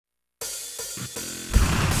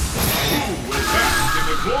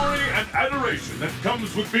adoration that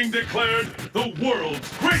comes with being declared the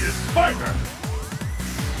world's greatest fighter.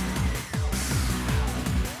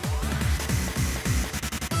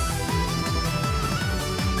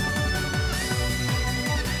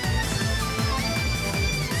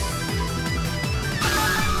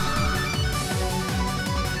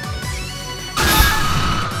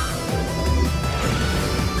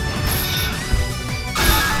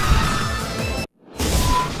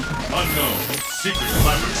 Unknown secret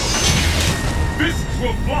laboratory. Fists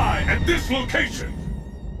will fly at this location.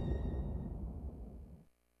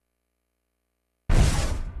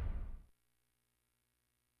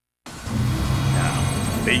 Now,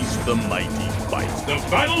 face the mighty fight. The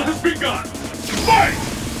battle has begun. Fight!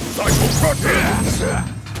 Psyfiery!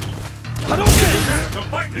 The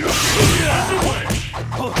fight is underway.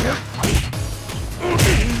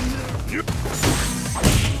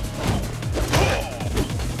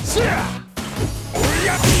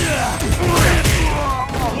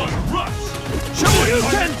 One rush! Show you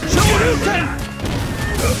can! Show you can!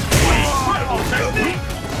 Incredible technique!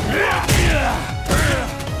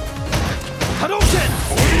 Hadouken!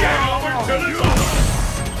 Now until it's over!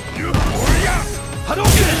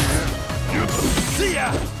 Hadouken! See ya!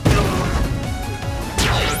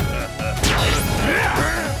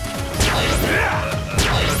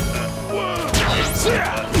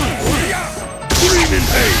 Screaming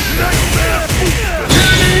pain! Nightmare!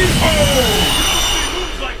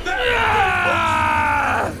 Moves like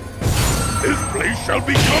that! This place shall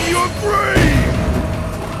become your grave!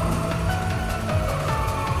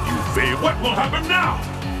 You fear what will happen now?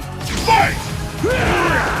 Fight!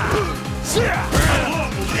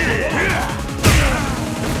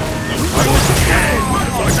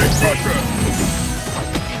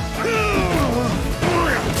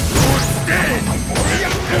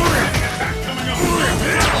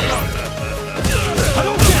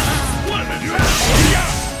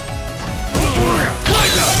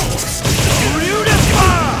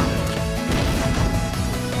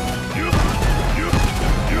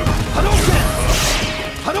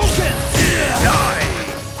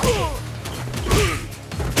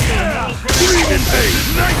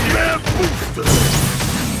 Nightmare booster!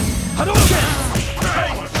 Hadouken!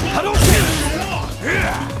 Hadouken!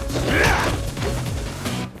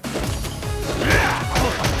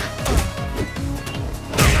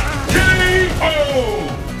 K.O.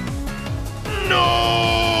 No!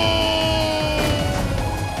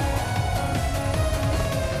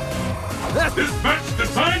 This match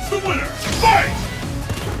decides the winner. Fight!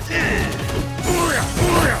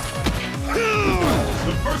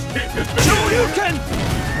 The first kick has been... Show you can!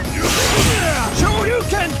 Show you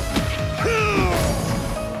can!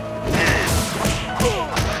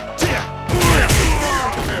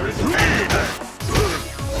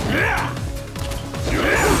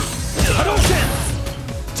 Hadouken!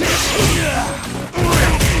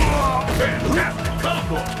 Fantastic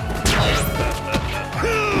combo!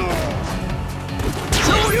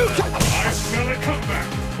 Show you can! I smell a comeback!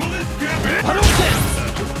 Will this get me? Hadouken!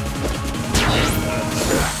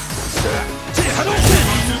 Hadouken!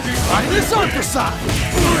 On this other side!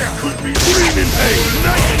 Screaming pain!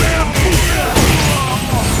 Nightmare booster!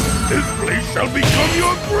 This place shall become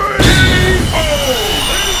your grave!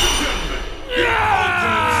 Oh!